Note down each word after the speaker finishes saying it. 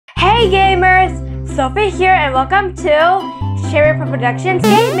Hey gamers! Sophie here and welcome to Cherry Productions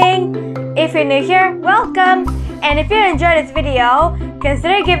Gaming. If you're new here, welcome! And if you enjoyed this video,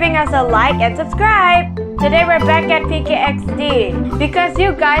 consider giving us a like and subscribe! Today we're back at PKXD because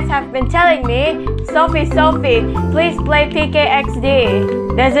you guys have been telling me, Sophie, please play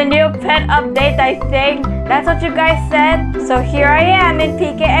PKXD. There's a new pet update, I think. That's what you guys said. So here I am in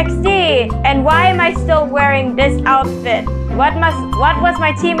PKXD. And why am I still wearing this outfit? What was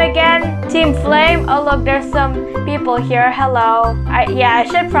my team again? Team Flame? Oh look, there's some people here. Hello. I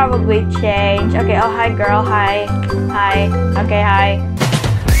should probably change. Okay, oh hi girl, hi. Hi. Okay, hi.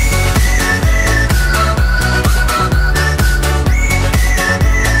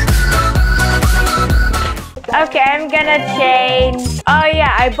 Okay, I'm gonna change. Oh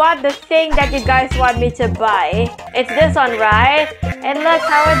yeah, I bought the thing that you guys want me to buy. It's this one, right? And look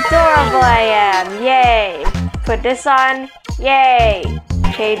how adorable I am. Yay. Put this on. Yay.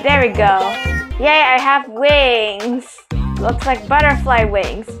 Okay, there we go. Yay, I have wings. Looks like butterfly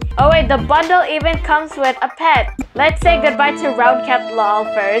wings. Oh wait, the bundle even comes with a pet. Let's say goodbye to Roundcat Lol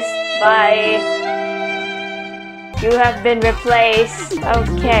first. Bye. You have been replaced.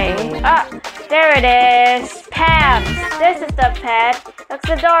 Okay. Ah, there it is. Pams. This is the pet. Looks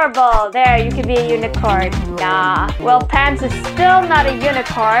adorable. There, you can be a unicorn. Nah. Well, Pams is still not a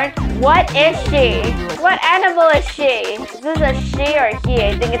unicorn. What is she? What animal is she? Is this a she or he?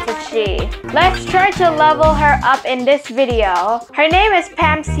 I think it's a she. Let's try to level her up in this video. Her name is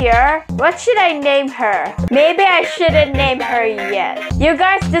Pams here. What should I name her? Maybe I shouldn't name her yet. You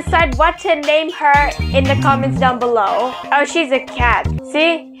guys decide what to name her in the comments down below. Oh, she's a cat.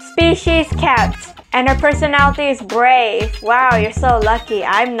 See? Species cat. And her personality is brave. Wow, you're so lucky.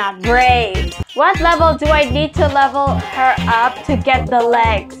 I'm not brave. What level do I need to level her up to get the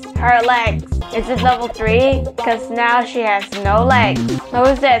legs? Her legs. Is it level 3? Because now she has no legs. Who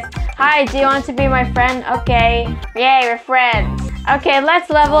is this? Hi, do you want to be my friend? Okay. Yay, we're friends. Okay, let's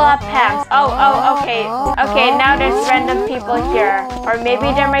level up Pams. Oh, okay. Okay, now there's random people here. Or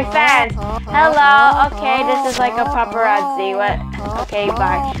maybe they're my fans. Hello. Okay, this is like a paparazzi. What? Okay,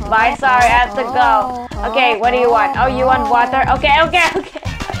 bye. Bye, sorry, I have to go. Okay, what do you want? Oh, you want water? Okay.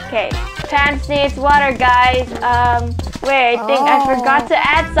 Pams needs water, guys. Wait, I think I forgot to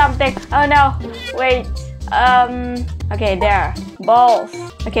add something. Oh no, wait. Okay, there. Balls.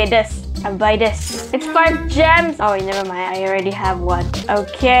 Okay, this. I'll buy this. It's 5 gems. Oh, never mind. I already have one.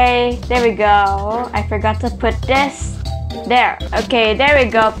 Okay, there we go. I forgot to put this. There. Okay, there we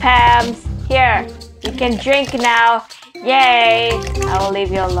go, Pams. Here, you can drink now. Yay! I will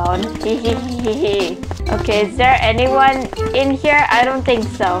leave you alone. Okay, is there anyone in here? I don't think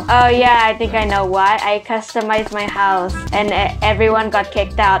so. Oh yeah, I think I know why. I customized my house and everyone got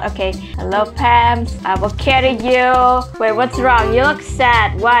kicked out. Okay, hello Pams. I will carry you. Wait, what's wrong? You look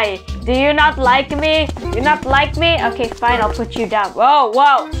sad. Why? Do you not like me? You not like me? Okay, fine, I'll put you down.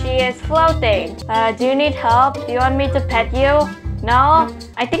 Whoa, she is floating. Do you need help? Do you want me to pet you? No?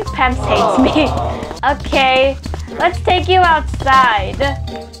 I think Pams hates me. Okay. Let's take you outside.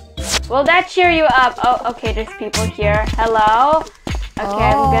 Will that cheer you up? Oh, okay, there's people here. Hello? Okay,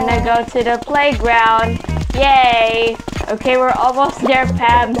 I'm gonna go to the playground. Yay! Okay, we're almost there,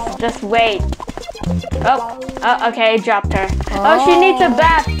 Pams. Just wait. Oh, okay, I dropped her. Oh, she needs a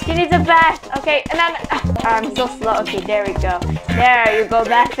bath. She needs a bath. Okay, no. I'm so slow. Okay, there we go. There, you go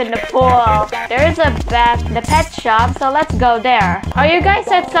bath in the pool. There is a bath in the pet shop, so let's go there. Oh, you guys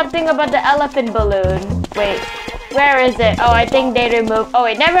said something about the elephant balloon. Wait. Where is it? Oh, I think they removed. Oh,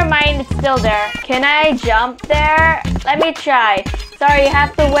 wait, never mind. It's still there. Can I jump there? Let me try. Sorry, you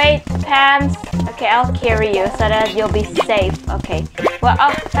have to wait, Pams. Okay, I'll carry you so that you'll be safe. Okay. Well,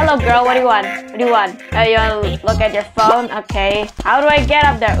 oh, hello, girl. What do you want? What do you want? Oh, you want to look at your phone? Okay. How do I get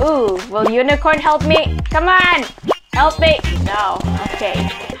up there? Ooh, will Unicorn help me? Come on. Help me. No. Okay.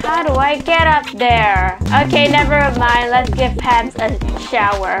 How do I get up there? Okay, never mind. Let's give Pams a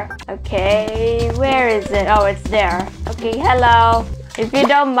shower. Okay, where is it? Oh, it's there. Okay, hello. If you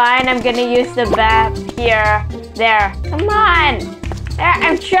don't mind, I'm gonna use the bath here. There. Come on. There,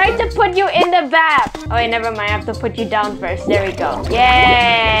 I'm trying to put you in the bath. Oh, wait, never mind. I have to put you down first. There we go.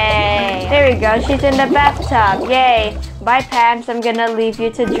 Yay. There we go. She's in the bathtub. Yay. Bye, Pams. I'm gonna leave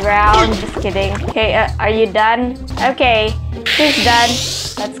you to drown. Just kidding. Okay, are you done? Okay, she's done.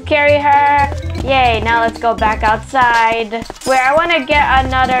 Let's carry her. Yay, now let's go back outside. Wait, I want to get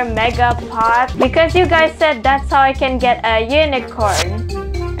another mega pot because you guys said that's how I can get a unicorn.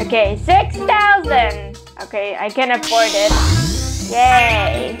 Okay, 6,000. Okay, I can afford it.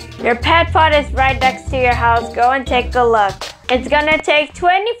 Yay. Your pet pot is right next to your house. Go and take a look. It's gonna take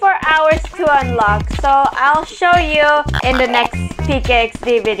 24 hours to unlock, so I'll show you in the next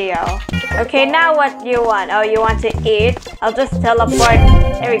PKXD video. Okay, now what do you want? Oh, you want to eat? I'll just teleport.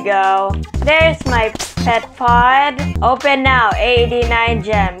 There we go. There's my pet pod. Open now. 89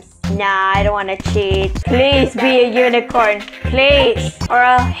 gems. Nah, I don't want to cheat. Please be a unicorn. Please. Or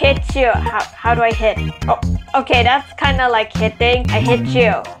I'll hit you. How do I hit? Oh, okay, that's kind of like hitting. I hit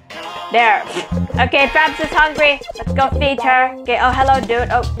you. There. Okay, Babs is hungry. Let's go feed her. Okay, oh, hello, dude.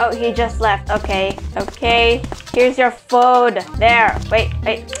 Oh, he just left. Okay. Okay. Here's your food. There. Wait.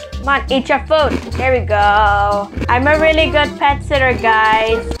 Come on, eat your food. There we go. I'm a really good pet sitter,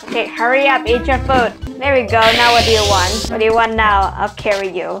 guys. Okay, hurry up. Eat your food. There we go. Now what do you want? What do you want now? I'll carry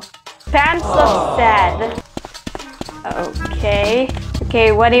you. Pants looks sad. Okay.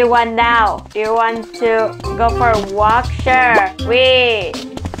 Okay, what do you want now? Do you want to go for a walk? Sure. Wait.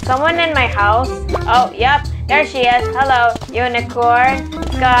 Someone in my house? Oh, yep. There she is. Hello, unicorn.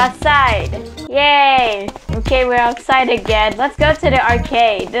 Let's go outside. Yay. Okay, we're outside again. Let's go to the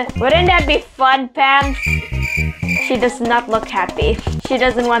arcade. Wouldn't that be fun, Pam? She does not look happy. She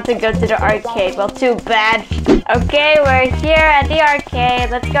doesn't want to go to the arcade. Well, too bad. Okay, we're here at the arcade.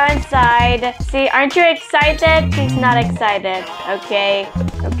 Let's go inside. See, aren't you excited? She's not excited. Okay.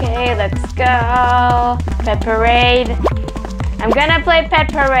 Okay, let's go. Pet Parade. I'm gonna play Pet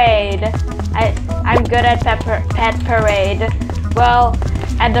Parade. I'm good at Pet Parade. Well,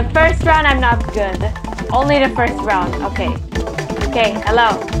 at the first round, I'm not good. Only the first round. Okay. Okay,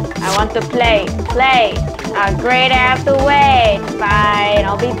 hello. I want to play. Play. Great, I have to wait. Fine,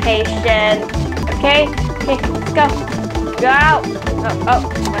 I'll be patient. Okay? Okay, let's go. Go! Oh.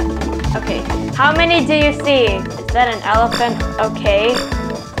 Okay. How many do you see? Is that an elephant? Okay.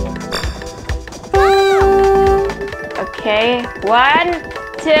 Okay. 1,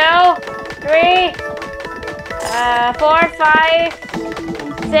 2, 3, 4, 5,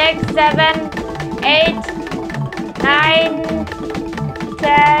 6, 7, 8, 9,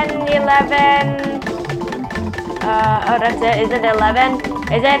 10, 11. Oh, that's it. Is it 11?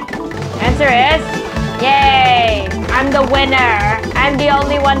 Is it? Answer is yay! I'm the winner. I'm the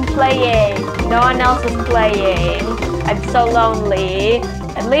only one playing. No one else is playing. I'm so lonely.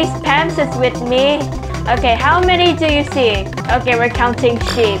 At least Pams is with me. Okay, how many do you see? Okay, we're counting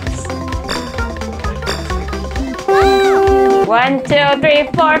sheep. 1, 2, 3,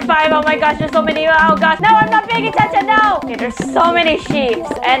 4, 5. Oh my gosh, there's so many. Oh gosh, no, I'm not paying attention. No. Okay, there's so many sheep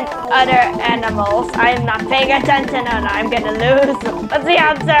and other animals. I'm not paying attention. No, I'm gonna lose. What's the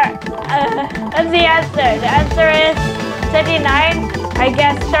answer? What's the answer? The answer is 39. I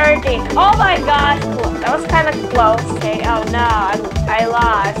guess 30. Oh my gosh, that was kind of close. Okay. Oh no, I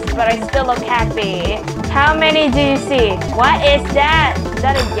lost, but I still look happy. How many do you see? What is that? Is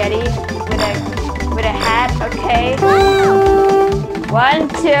that a Yeti with a hat? Okay. 1,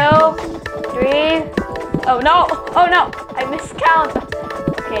 2, 3. Oh no! Oh no! I miscount.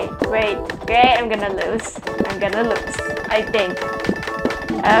 Okay, great. I'm gonna lose. I think.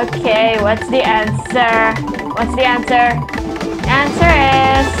 Okay, what's the answer? What's the answer? Answer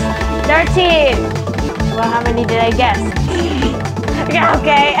is 13. Well, how many did I guess?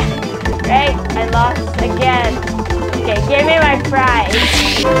 Okay. Great. I lost again. Okay, give me my prize.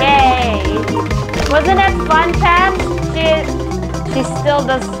 Yay. Wasn't that fun, Pam? She still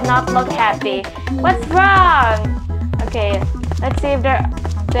does not look happy. What's wrong? Okay, let's see if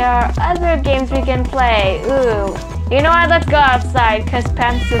there are other games we can play. Ooh. You know what? Let's go outside because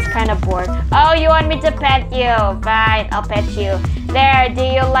Pam's is kind of bored. Oh, you want me to pet you? Fine, I'll pet you. There, do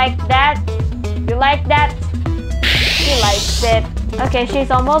you like that? You like that? She likes it. Okay,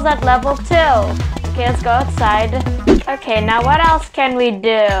 she's almost at level 2. Okay, let's go outside. Okay, now what else can we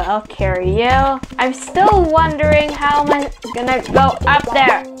do? I'll carry you. I'm still wondering how am I gonna go up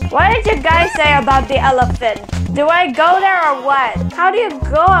there. What did you guys say about the elephant? Do I go there or what? How do you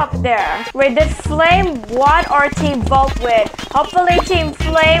go up there? Wait, did Flame won or Team Volt win? Hopefully Team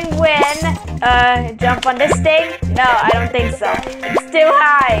Flame win. Jump on this thing? No, I don't think so. It's too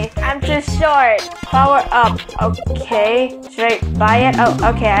high. I'm too short. Power up. Okay. Should I buy it? Oh,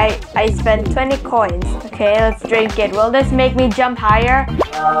 okay. I spent 20 coins. Okay, let's drink it. Will this make me jump higher?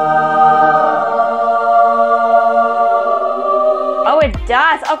 Oh, it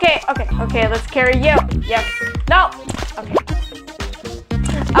does. Okay, let's carry you. Yes. No. Okay.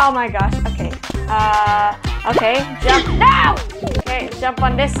 Oh my gosh. Okay. Okay. Jump. No. Okay, jump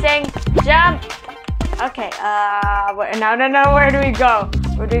on this thing. Jump. Okay. No. Where do we go?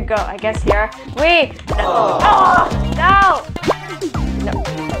 I guess here. Oh, no.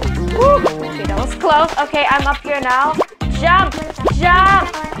 Woo. Okay, that was close. Okay, I'm up here now. Jump.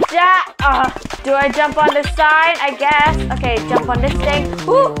 Do I jump on the side? I guess. Okay, jump on this thing.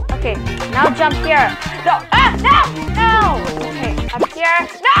 Woo. Okay, now jump here. No. No. Okay. here?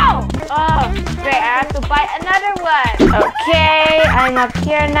 No! Oh, great. I have to buy another one. Okay, I'm up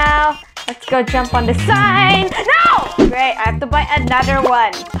here now. Let's go jump on the sign. No! Great, I have to buy another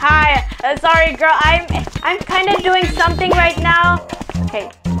one. Hi, sorry girl. I'm kind of doing something right now. Okay,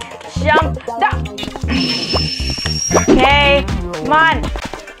 jump. No. Okay, come on.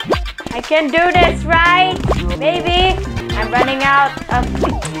 I can do this, right? Maybe. I'm running out of...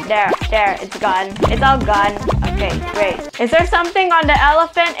 There, it's gone. It's all gone. Okay, great. Is there something on the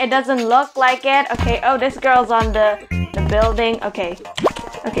elephant? It doesn't look like it. Okay, oh, this girl's on the building. Okay.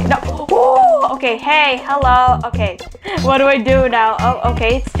 Okay, no. Ooh, okay, hey, hello. Okay, what do I do now? Oh,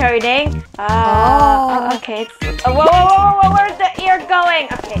 okay, it's turning. Okay. Whoa, where's the ear going?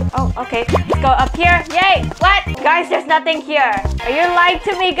 Okay, oh, okay. Let's go up here. Yay! What? Guys, there's nothing here. Are you lying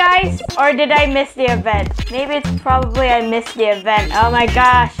to me, guys? Or did I miss the event? Maybe it's probably I missed the event. Oh my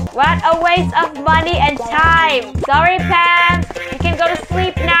gosh. What a waste of money and time. Sorry, Pam. You can go to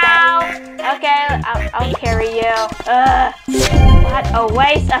sleep now. Okay, I'll carry you. What a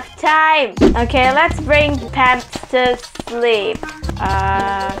waste of time. Okay, let's bring Pam to sleep.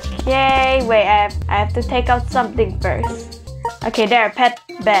 Okay, wait, I have to take out something first. Okay, there, pet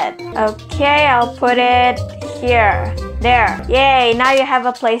bed. Okay, I'll put it here. There. Yay, now you have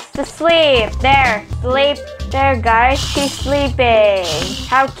a place to sleep. There, sleep. There, guys, she's sleeping.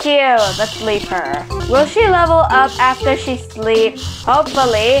 How cute. Let's leave her. Will she level up after she sleeps?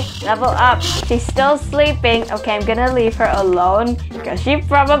 Hopefully, level up. She's still sleeping. Okay, I'm gonna leave her alone because she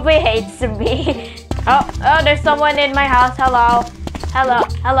probably hates me. Oh, there's someone in my house. Hello.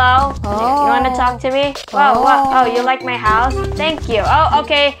 Hello. You want to talk to me? Whoa. Oh, you like my house? Thank you. Oh,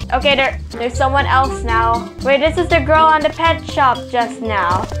 okay. Okay, there's someone else now. Wait, this is the girl on the pet shop just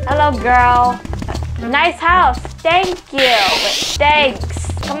now. Hello, girl. Nice house. Thank you. Wait, thanks.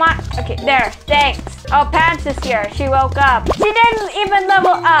 Come on. Okay, there. Thanks. Oh, Pam's is here. She woke up. She didn't even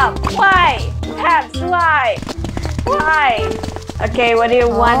level up. Why? Pam's, why? Why? Okay, what do you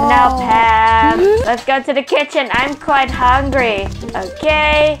want now, Pam? Let's go to the kitchen. I'm quite hungry.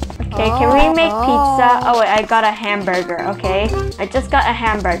 Okay. Okay, can we make pizza? Oh, wait, I got a hamburger. Okay. I just got a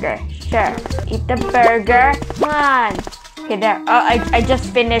hamburger. Sure. Eat the burger. Come on. Okay, there. Oh, I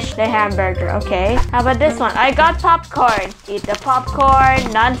just finished the hamburger. Okay. How about this one? I got popcorn. Eat the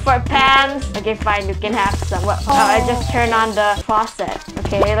popcorn. None for Pam's. Okay, fine. You can have some. Oh, I just turned on the faucet.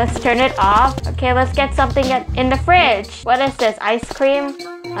 Okay, let's turn it off. Okay, let's get something in the fridge. What is this? Ice cream?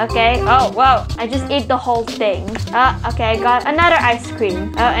 Okay. Oh, whoa. I just ate the whole thing. Okay, I got another ice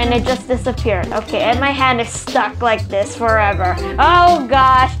cream. Oh, and it just disappeared. Okay, and my hand is stuck like this forever. Oh,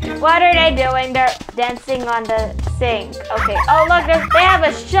 gosh. What are they doing? They're dancing on the sink. Okay. Oh, look. They have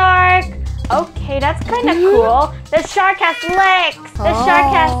a shark. Okay, that's kind of cool. The shark has legs. The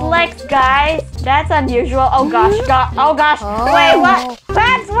shark has legs, guys. That's unusual. Oh gosh. Oh gosh. Wait, what?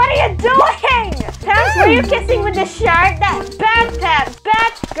 Pams, what are you doing? Pams, were you kissing with the shark? That's bad, Pams.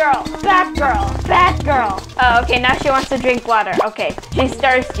 Bad girl. Bad girl. Bad girl. Oh, okay. Now she wants to drink water. Okay. She's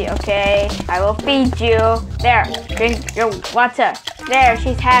thirsty. Okay. I will feed you. There. Drink your water. There.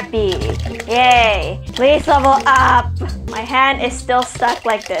 She's happy. Yay. Please level up. My hand is still stuck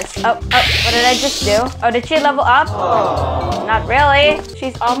like this. Oh, what did I just do? Oh, did she level up? Not really.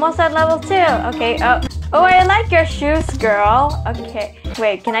 She's almost at level 2. Okay, oh, I like your shoes, girl. Okay,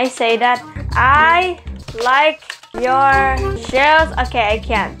 wait, can I say that? I like your shoes. Okay, I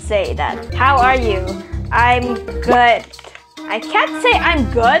can't say that. How are you? I'm good. I can't say I'm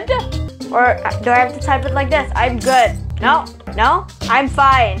good. Or do I have to type it like this? I'm good. No, I'm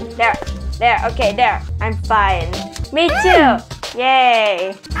fine. There, okay, there. I'm fine. Me too.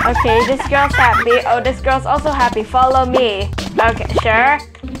 Yay. Okay, this girl's happy. Oh, this girl's also happy. Follow me. Okay, sure.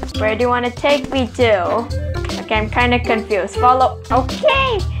 Where do you want to take me to? Okay, I'm kind of confused. Follow.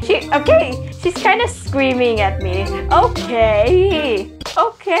 Okay. She's kind of screaming at me. Okay.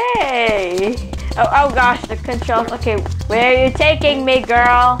 Oh gosh, the controls. Okay, where are you taking me,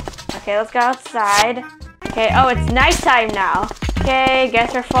 girl? Okay, let's go outside. Okay, oh, it's nighttime now. Okay,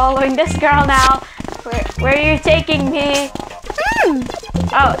 guess we're following this girl now. Where are you taking me?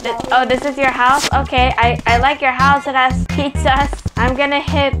 Oh, this is your house? Okay, I like your house. It has pizzas. I'm gonna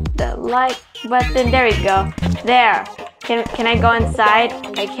hit the like button. There we go. There. Can I go inside?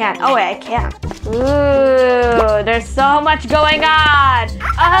 I can't. Oh, wait, I can't. Ooh, there's so much going on.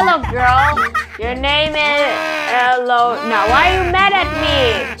 Oh, hello, girl. Your name is... Hello. Now, why are you mad at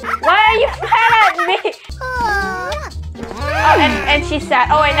me? Why are you mad at me? Oh, and she's sad.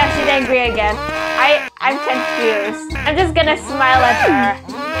 Oh, wait, now she's angry again. I'm confused. I'm just gonna smile at her.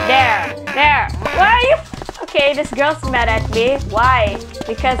 There. Why are you... Okay, this girl's mad at me. Why?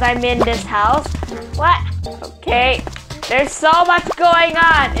 Because I'm in this house? What? Okay. There's so much going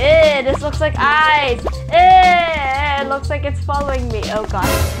on. Ew, this looks like eyes. Ew, it looks like it's following me. Oh god,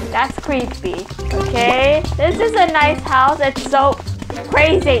 that's creepy. Okay, this is a nice house. It's so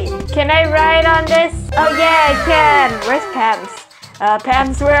crazy. Can I ride on this? Oh yeah, I can. Where's Pam's?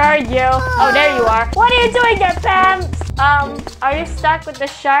 Pam's, where are you? Oh, there you are. What are you doing there, Pam's? Are you stuck with the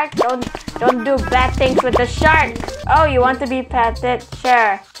shark? Don't do bad things with the shark. Oh, you want to be petted?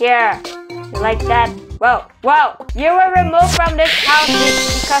 Sure. Here. You like that? Whoa, whoa. You were removed from this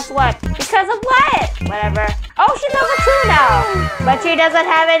house because what? Because of what? Whatever. Oh, she's level 2 now. But she doesn't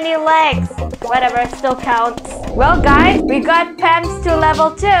have any legs. Whatever, it still counts. Well, guys, we got Pam's to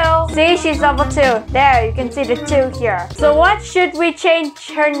level 2. See, she's level 2. There, you can see the 2 here. So what should we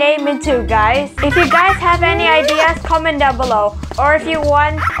change her name into, guys? If you guys have any ideas, comment down below. Or if you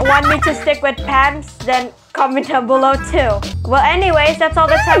want me to stick with Pam's, then comment down below too. Well, anyways, that's all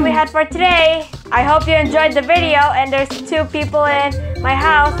the time we had for today. I hope you enjoyed the video, and there's 2 people in my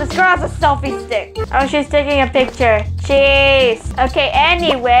house. This girl has a selfie stick. Oh, she's taking a picture. Jeez. Okay,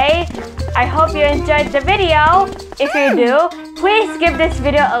 anyway, I hope you enjoyed the video. If you do, please give this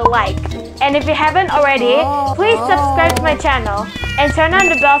video a like. And if you haven't already, please subscribe to my channel and turn on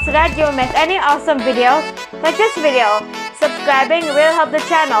the bell so that you won't miss any awesome videos like this video. Subscribing will help the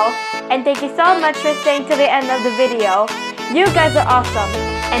channel. And thank you so much for staying to the end of the video. You guys are awesome.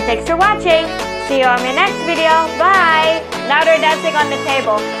 And thanks for watching. See you on my next video. Bye! Now they're dancing on the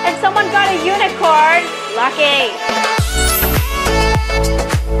table. And someone got a unicorn. Lucky!